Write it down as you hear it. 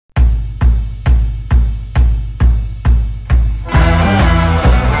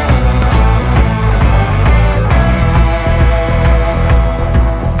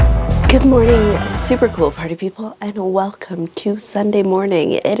Good morning, super cool party people, and welcome to Sunday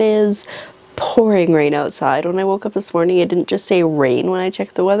morning. It is pouring rain outside. When I woke up this morning, it didn't just say rain when I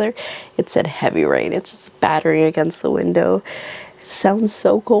checked the weather, it said heavy rain. It's just battering against the window. It sounds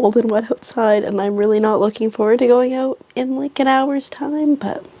so cold and wet outside, and I'm really not looking forward to going out in like an hour's time,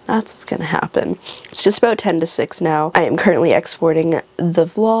 but that's what's gonna happen. It's just about 10 to 6 now. I am currently exporting the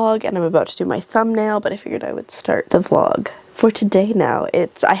vlog, and I'm about to do my thumbnail, but I figured I would start the vlog for today now.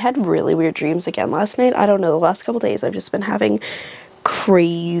 I had really weird dreams again last night. I don't know, the last couple days I've just been having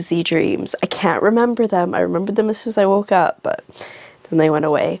crazy dreams. I can't remember them. I remembered them as soon as I woke up, but then they went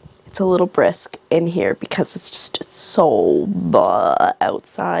away. It's a little brisk in here because it's so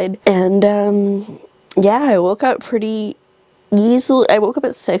outside. And yeah, I woke up pretty easily. I woke up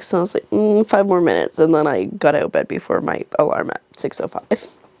at 6 and I was like, 5 more minutes, and then I got out of bed before my alarm at 6:05.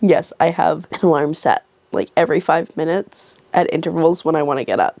 Yes, I have an alarm set like every 5 minutes at intervals when I want to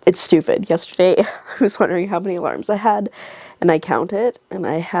get up. It's stupid. Yesterday I was wondering how many alarms I had, and I counted, and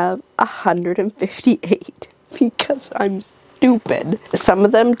I have 158 because I'm stupid. Some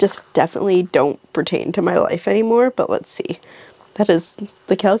of them just definitely don't pertain to my life anymore, but let's see. That is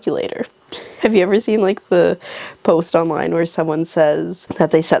the calculator. Have you ever seen like the post online where someone says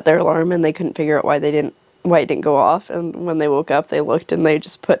that they set their alarm and they couldn't figure out why it didn't go off, and when they woke up they looked and they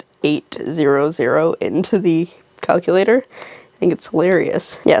just put 800 into the calculator? I think it's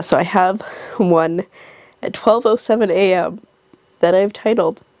hilarious. Yeah, so I have one at 12:07 a.m. that I've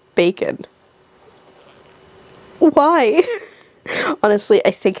titled Bacon. Why? Honestly, I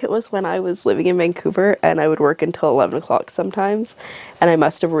think it was when I was living in Vancouver and I would work until 11 o'clock sometimes, and I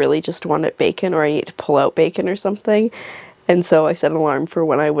must have really just wanted bacon, or I need to pull out bacon or something. And so I set an alarm for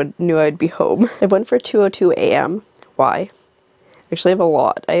when I knew I'd be home. I went for 2:02 a.m. Why? Actually, I have a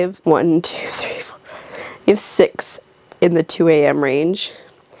lot. I have 1, 2, 3, 4, 5. I have 6 in the 2 a.m. range.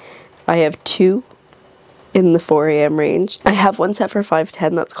 I have 2 in the 4 a.m. range. I have one set for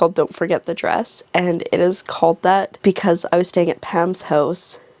 5:10 that's called Don't Forget the Dress, and it is called that because I was staying at Pam's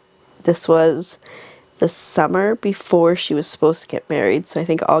house. This was the summer before she was supposed to get married, so I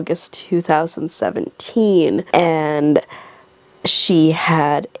think August 2017, and she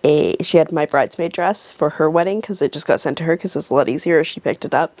had my bridesmaid dress for her wedding because it just got sent to her because it was a lot easier as she picked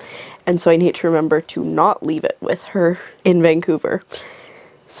it up, and so I need to remember to not leave it with her in Vancouver.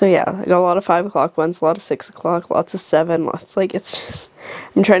 So yeah, I got a lot of 5 o'clock ones, a lot of 6 o'clock, lots of 7, lots, like, it's just,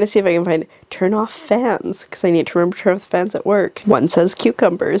 I'm trying to see if I can find turn off fans, because I need to remember to turn off the fans at work. One says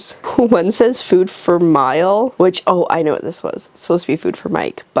cucumbers. One says food for Mile, which, oh, I know what this was. It's supposed to be food for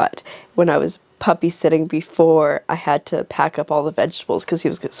Mike, but when I was puppy sitting before, I had to pack up all the vegetables because he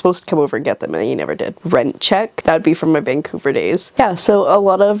was supposed to come over and get them, and he never did. Rent check, that would be from my Vancouver days. Yeah, so a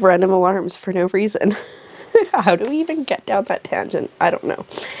lot of random alarms for no reason. How do we even get down that tangent? I don't know.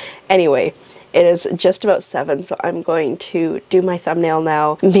 Anyway, it is just about 7, so I'm going to do my thumbnail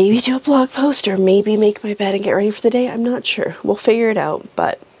now. Maybe do a blog post, or maybe make my bed and get ready for the day. I'm not sure. We'll figure it out,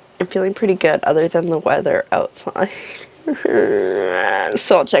 but I'm feeling pretty good other than the weather outside.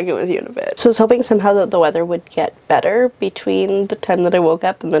 So I'll check in with you in a bit. So I was hoping somehow that the weather would get better between the time that I woke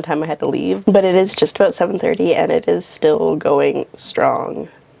up and the time I had to leave, but it is just about 7:30 and it is still going strong.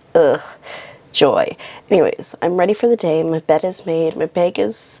 Ugh. Joy. Anyways, I'm ready for the day. My bed is made. My bag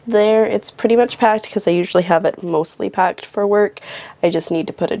is there. It's pretty much packed because I usually have it mostly packed for work. I just need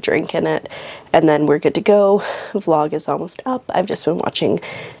to put a drink in it and then we're good to go. Vlog is almost up. I've just been watching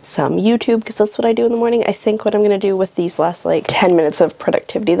some YouTube because that's what I do in the morning. I think what I'm going to do with these last like 10 minutes of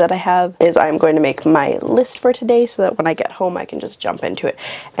productivity that I have is I'm going to make my list for today so that when I get home I can just jump into it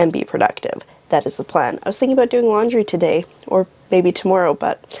and be productive. That is the plan. I was thinking about doing laundry today or maybe tomorrow,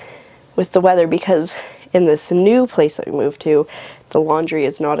 but with the weather, because in this new place that we moved to, the laundry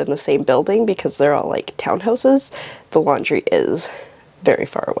is not in the same building because they're all like townhouses. The laundry is very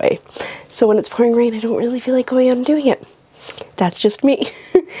far away. So when it's pouring rain, I don't really feel like going out and doing it. That's just me.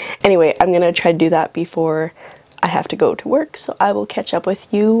 Anyway, I'm gonna try to do that before I have to go to work, so I will catch up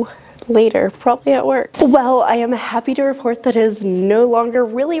with you later, probably at work. Well, I am happy to report that it is no longer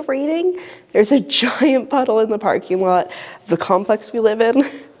really raining. There's a giant puddle in the parking lot of the complex we live in.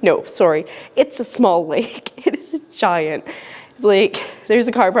 No, sorry, it's a small lake. It is giant. Like, there's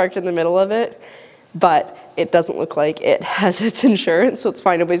a car parked in the middle of it, but it doesn't look like it has its insurance, so it's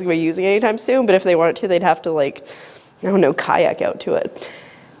fine. Nobody's gonna be using it anytime soon, but if they wanted to, they'd have to, like, I don't know, kayak out to it.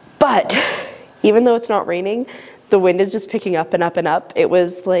 But even though it's not raining, the wind is just picking up and up and up. It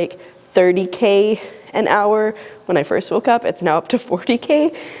was like 30k an hour when I first woke up. It's now up to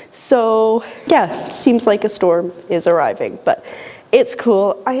 40k. So yeah, seems like a storm is arriving, but It's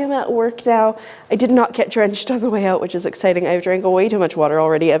cool. I am at work now. I did not get drenched on the way out, which is exciting. I've drank way too much water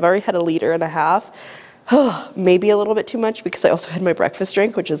already. I've already had 1.5 liters. Maybe a little bit too much because I also had my breakfast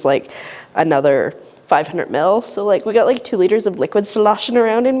drink, which is like another 500 ml. So like we got like 2 liters of liquid sloshing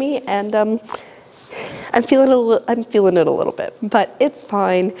around in me, and I'm feeling it a little bit, but it's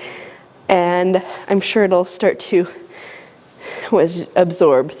fine. And I'm sure it'll start to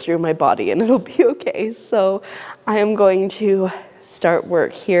absorb through my body and it'll be okay. So I am going to start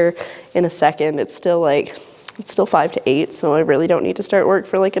work here in a second. It's still 5 to 8, so I really don't need to start work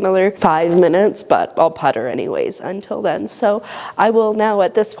for like another 5 minutes, but I'll putter anyways until then. So I will now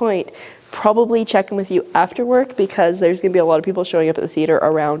at this point probably check in with you after work because there's gonna be a lot of people showing up at the theater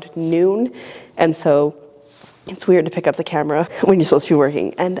around noon, and so it's weird to pick up the camera when you're supposed to be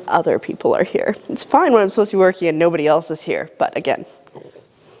working and other people are here. It's fine when I'm supposed to be working and nobody else is here, but again,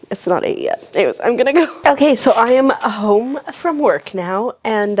 it's not 8 yet. Anyways, I'm gonna go. Okay, so I am home from work now,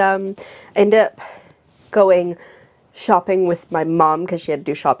 and I ended up going shopping with my mom because she had to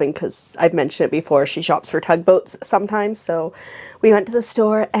do shopping because I've mentioned it before. She shops for tugboats sometimes, so we went to the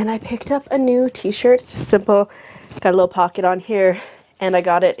store and I picked up a new t-shirt. It's just simple, got a little pocket on here, and I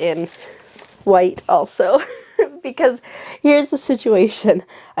got it in white also. Because here's the situation.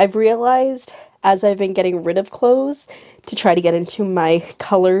 I've realized as I've been getting rid of clothes to try to get into my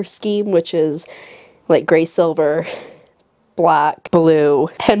color scheme, which is like gray, silver, black, blue,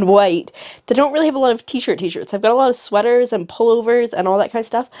 and white, that don't really have a lot of t-shirts. I've got a lot of sweaters and pullovers and all that kind of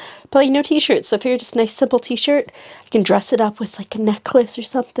stuff, but like no t-shirts. So if you're just a nice simple t-shirt, I can dress it up with like a necklace or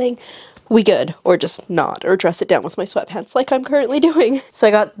something. We good, or just not, or dress it down with my sweatpants like I'm currently doing. So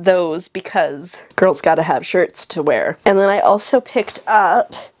I got those because girls gotta have shirts to wear. And then I also picked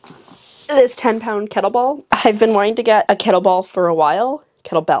up this 10-pound kettlebell. I've been wanting to get a kettlebell for a while.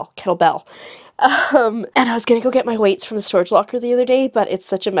 Kettlebell. And I was gonna go get my weights from the storage locker the other day, but it's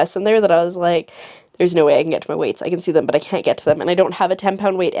such a mess in there that I was like, there's no way I can get to my weights. I can see them, but I can't get to them. And I don't have a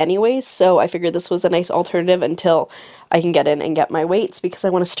 10-pound weight anyways, so I figured this was a nice alternative until I can get in and get my weights because I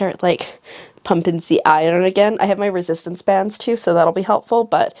want to start like pumping the iron again. I have my resistance bands too, so that'll be helpful,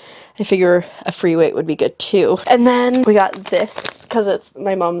 but I figure a free weight would be good too. And then we got this because it's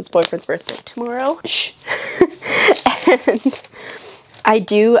my mom's boyfriend's birthday tomorrow. Shh. And I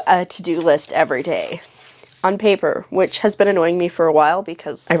do a to-do list every day on paper, which has been annoying me for a while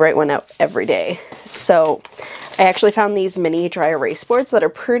because I write one out every day. So I actually found these mini dry erase boards that are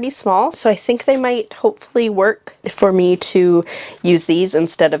pretty small, so I think they might hopefully work for me to use these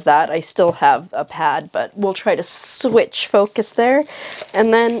instead of that. I still have a pad, but we'll try to switch focus there.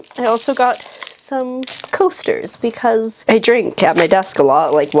 And then I also got some coasters because I drink at my desk a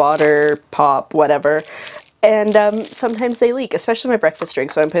lot, like water, pop, whatever. And sometimes they leak, especially my breakfast drink,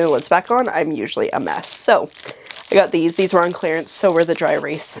 so I'm putting the lids back on. I'm usually a mess. So I got these. These were on clearance, so were the dry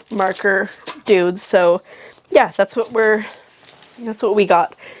erase marker dudes. So yeah, that's what we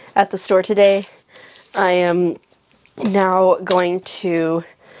got at the store today. I am now going to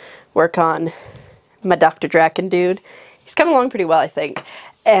work on my Dr. Draken dude. He's coming along pretty well, I think.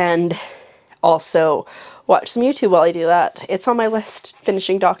 And also watch some YouTube while I do that. It's on my list,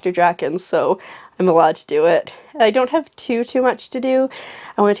 finishing Dr. Draken, so I'm allowed to do it. I don't have too much to do.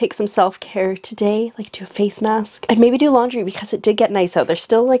 I want to take some self-care today, like do a face mask, and maybe do laundry because it did get nice out. There's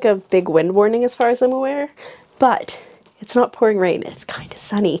still like a big wind warning as far as I'm aware, but it's not pouring rain. It's kind of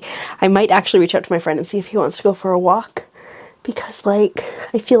sunny. I might actually reach out to my friend and see if he wants to go for a walk because like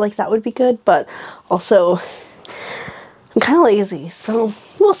I feel like that would be good, but also I'm kind of lazy, so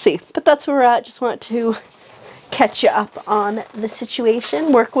we'll see. But that's where we're at. Just want to catch you up on the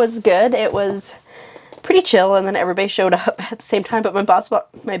situation. Work was good. It was pretty chill, and then everybody showed up at the same time, but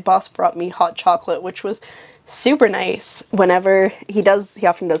my boss brought me hot chocolate, which was super nice. Whenever he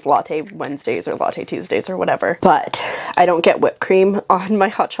often does latte Wednesdays or latte Tuesdays or whatever, but I don't get whipped cream on my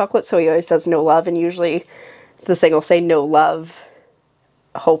hot chocolate, so he always says no love, and usually the thing will say no love,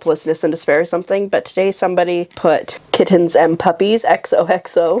 hopelessness and despair or something, but today somebody put kittens and puppies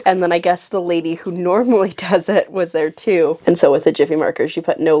XOXO, and then I guess the lady who normally does it was there too, and so with the Jiffy marker she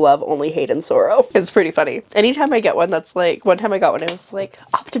put no love, only hate and sorrow. It's pretty funny. Anytime I get one that's like, one time I got one, it was like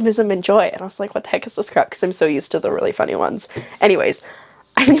optimism and joy, and I was like, what the heck is this crap, because I'm so used to the really funny ones. Anyways,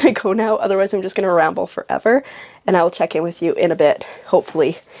 I'm gonna go now, otherwise I'm just gonna ramble forever, and I'll check in with you in a bit,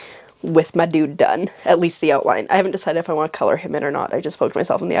 hopefully with my dude done, at least the outline. I haven't decided if I want to color him in or not. I just poked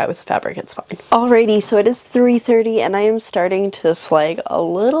myself in the eye with the fabric. It's fine. Alrighty, so it is 3:30 and I am starting to flag a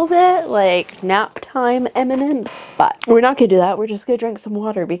little bit like nap time imminent, but we're not gonna do that. We're just gonna drink some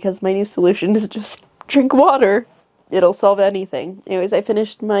water because my new solution is just drink water. It'll solve anything. Anyways, I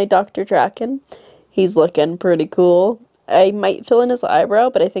finished my Dr. Draken. He's looking pretty cool. I might fill in his eyebrow,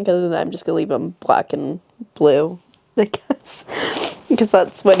 but I think other than that, I'm just gonna leave him black and blue, I guess, because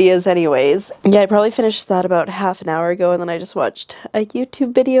that's what he is anyways. Yeah, I probably finished that about half an hour ago, and then I just watched a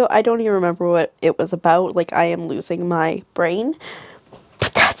YouTube video. I don't even remember what it was about. Like, I am losing my brain,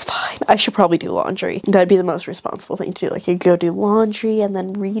 but that's fine. I should probably do laundry. That'd be the most responsible thing to do. Like, I could go do laundry and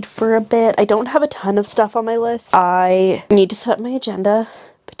then read for a bit. I don't have a ton of stuff on my list. I need to set up my agenda,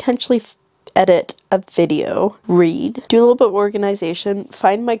 potentially edit a video, read, do a little bit of organization,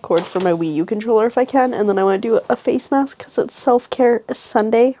 find my cord for my Wii U controller if I can, and then I want to do a face mask because it's self-care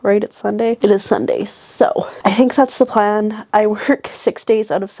Sunday, right? It's Sunday. It is Sunday, so I think that's the plan. I work 6 days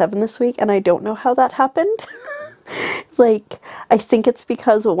out of 7 this week, and I don't know how that happened. Like, I think it's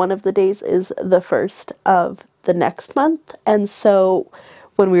because one of the days is the first of the next month, and so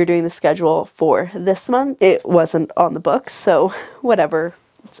when we were doing the schedule for this month, it wasn't on the books, so whatever.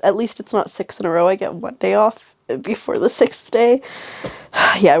 At least it's not 6 in a row. I get 1 day off before the 6th day.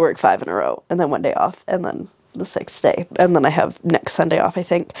 Yeah, I work 5 in a row and then 1 day off and then the 6th day. And then I have next Sunday off, I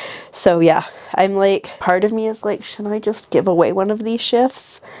think. So yeah, I'm like, part of me is like, should I just give away one of these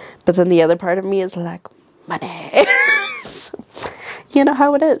shifts? But then the other part of me is like, money. So, you know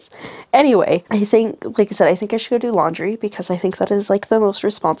how it is. Anyway, I think, like I said, I think I should go do laundry because I think that is like the most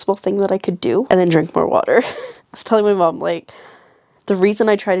responsible thing that I could do. And then drink more water. I was telling my mom, like, the reason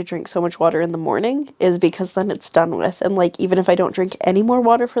I try to drink so much water in the morning is because then it's done with. And like, even if I don't drink any more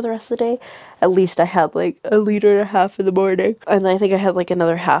water for the rest of the day, at least I had like 1.5 liters in the morning. And I think I had like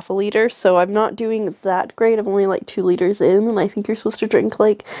another 0.5 liter. So I'm not doing that great. I'm only like 2 liters in. And I think you're supposed to drink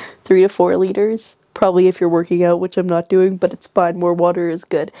like 3 to 4 liters. Probably if you're working out, which I'm not doing, but it's fine. More water is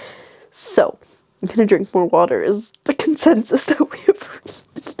good. So I'm gonna drink more water is the consensus that we have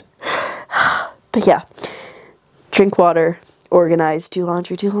reached. But yeah, drink water. Organize, do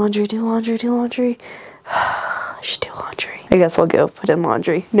laundry, do laundry, do laundry, do laundry. I should do laundry. I guess I'll go put in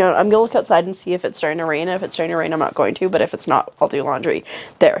laundry. No, I'm gonna look outside and see if it's starting to rain. And if it's starting to rain, I'm not going to, but if it's not, I'll do laundry.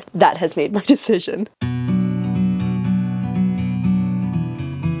 There, that has made my decision.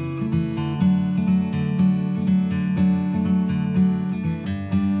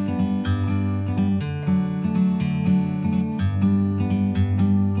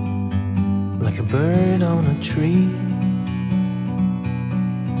 Like a bird on a tree,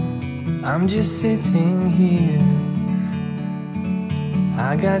 I'm just sitting here.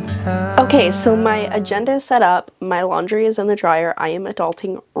 I got time. Okay, so my agenda is set up. My laundry is in the dryer. I am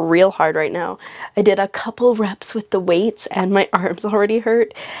adulting real hard right now. I did a couple reps with the weights and my arms already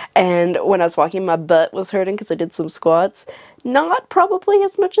hurt. And when I was walking, my butt was hurting because I did some squats. Not probably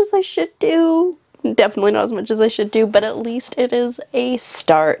as much as I should do. Definitely not as much as I should do, but at least it is a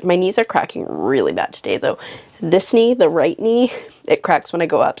start. My knees are cracking really bad today though. This knee, the right knee, it cracks when I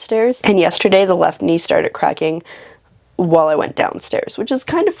go upstairs. And yesterday the left knee started cracking while I went downstairs, which is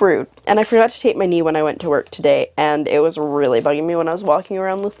kind of rude. And I forgot to tape my knee when I went to work today, and it was really bugging me when I was walking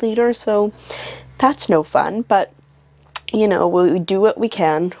around the theater, so that's no fun, but you know, we do what we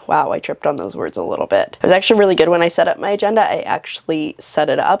can. Wow, I tripped on those words a little bit. It was actually really good when I set up my agenda. I actually set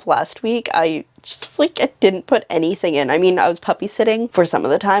it up last week. I didn't put anything in. I mean, I was puppy sitting for some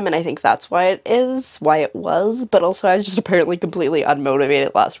of the time, and I think that's why it was, but also I was just apparently completely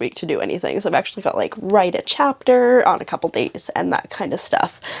unmotivated last week to do anything. So I've actually got like write a chapter on a couple days and that kind of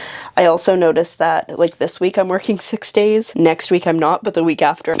stuff. I also noticed that like this week I'm working 6 days. Next week I'm not, but the week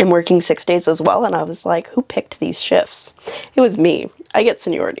after I'm working 6 days as well. And I was like, who picked these shifts? It was me. I get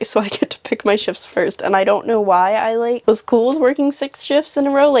seniority, so I get to pick my shifts first. And I don't know why I like was cool with working 6 shifts in a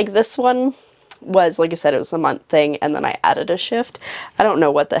row. Like this one was, like I said, it was a month thing, and then I added a shift. I don't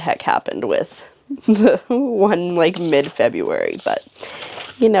know what the heck happened with the one like mid-February, but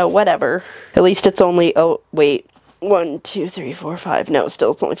you know, whatever. At least it's only, oh wait, 1, 2, 3, 4, 5. No,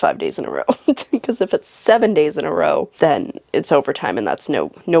 still it's only 5 days in a row. Because if it's 7 days in a row, then it's overtime, and that's no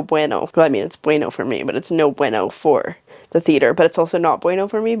bueno. Well, I mean, it's bueno for me, but it's no bueno for the theater, but it's also not bueno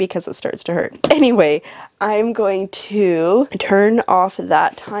for me because it starts to hurt. Anyway, I'm going to turn off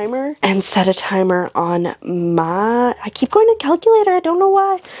that timer and set a timer on my, I keep going to calculator, I don't know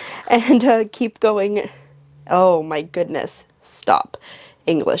why, and keep going. Oh my goodness, stop.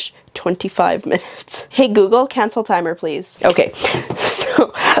 English, 25 minutes. Hey Google, cancel timer please. Okay,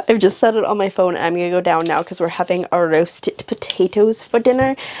 so I've just set it on my phone and I'm gonna go down now because we're having our roasted potatoes for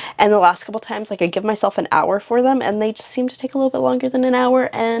dinner, and the last couple times like I give myself an hour for them and they just seem to take a little bit longer than an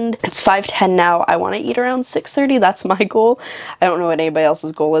hour, and it's 5:10 now. I want to eat around 6:30. That's my goal. I don't know what anybody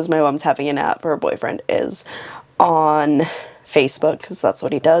else's goal is. My mom's having a nap, her boyfriend is on Facebook, because that's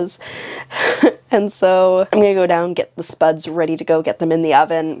what he does. And so I'm gonna go down, get the spuds ready to go, get them in the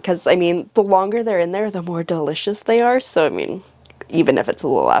oven, because I mean, the longer they're in there, the more delicious they are. So I mean, even if it's a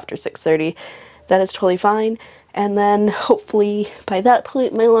little after 6:30, that is totally fine. And then hopefully by that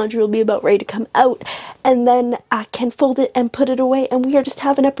point my laundry will be about ready to come out, and then I can fold it and put it away, and we are just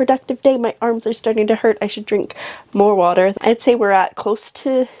having a productive day. My arms are starting to hurt. I should drink more water. I'd say we're at close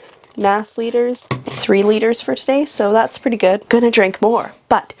to math liters, 3 liters for today, so that's pretty good. Gonna drink more,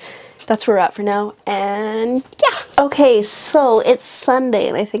 but that's where we're at for now, and yeah. Okay, so it's Sunday,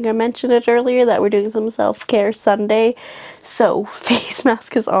 and I think I mentioned it earlier that we're doing some self-care Sunday. So face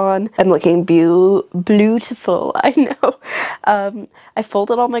mask is on. I'm looking beautiful, I know. I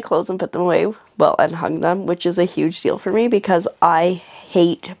folded all my clothes and put them away, well, and hung them, which is a huge deal for me because I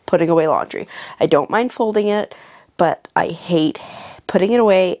hate putting away laundry. I don't mind folding it, but I hate putting it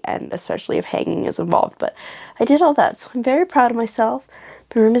away, and especially if hanging is involved. But I did all that, so I'm very proud of myself.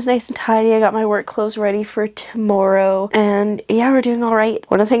 My room is nice and tidy. I got my work clothes ready for tomorrow, and yeah, we're doing all right.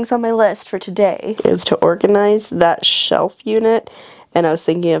 One of the things on my list for today is to organize that shelf unit, and I was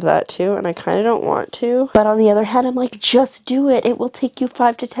thinking of that too, and I kind of don't want to. But on the other hand, I'm like, just do it. It will take you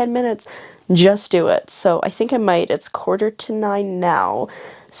 5 to 10 minutes. Just do it. So I think I might. It's 8:45 now.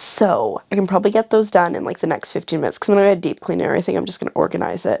 So I can probably get those done in like the next 15 minutes because I'm going to deep clean everything. I'm just going to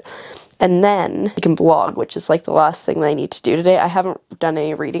organize it. And then I can blog, which is like the last thing that I need to do today. I haven't done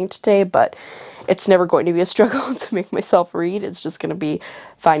any reading today, but it's never going to be a struggle to make myself read. It's just going to be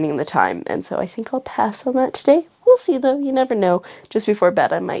finding the time. And so I think I'll pass on that today. We'll see though. You never know. Just before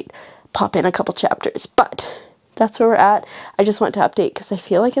bed, I might pop in a couple chapters, but that's where we're at. I just want to update because I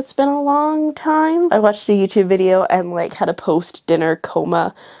feel like it's been a long time. I watched a YouTube video and like had a post-dinner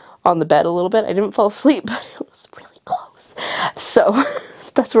coma on the bed a little bit. I didn't fall asleep, but it was really close. So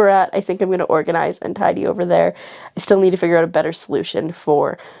that's where we're at. I think I'm going to organize and tidy over there. I still need to figure out a better solution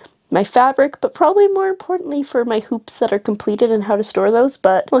for my fabric, but probably more importantly for my hoops that are completed and how to store those,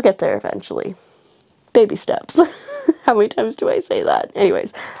 but we'll get there eventually. Baby steps. How many times do I say that?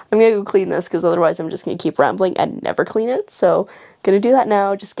 Anyways, I'm gonna go clean this because otherwise I'm just gonna keep rambling and never clean it. So gonna do that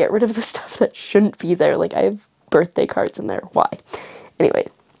now. Just get rid of the stuff that shouldn't be there. Like I have birthday cards in there. Why? Anyway.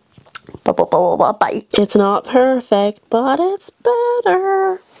 Bye. It's not perfect, but it's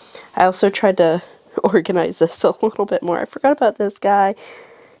better. I also tried to organize this a little bit more. I forgot about this guy.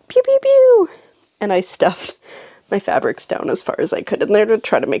 Pew pew pew. And I stuffed my fabrics down as far as I could in there to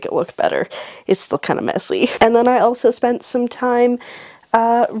try to make it look better. It's still kind of messy. And then I also spent some time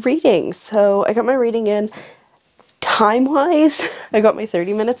reading. So I got my reading in. Time-wise, I got my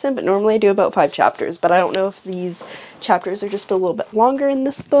 30 minutes in, but normally I do about 5 chapters. But I don't know if these chapters are just a little bit longer in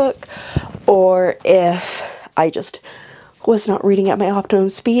this book, or if I just was not reading at my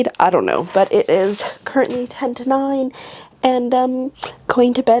optimum speed. I don't know. But it is currently 10 to 9. And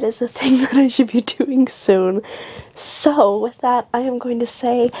going to bed is a thing that I should be doing soon. So with that, I am going to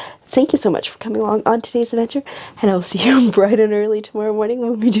say thank you so much for coming along on today's adventure, and I'll see you bright and early tomorrow morning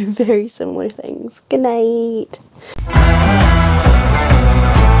when we do very similar things. Good night.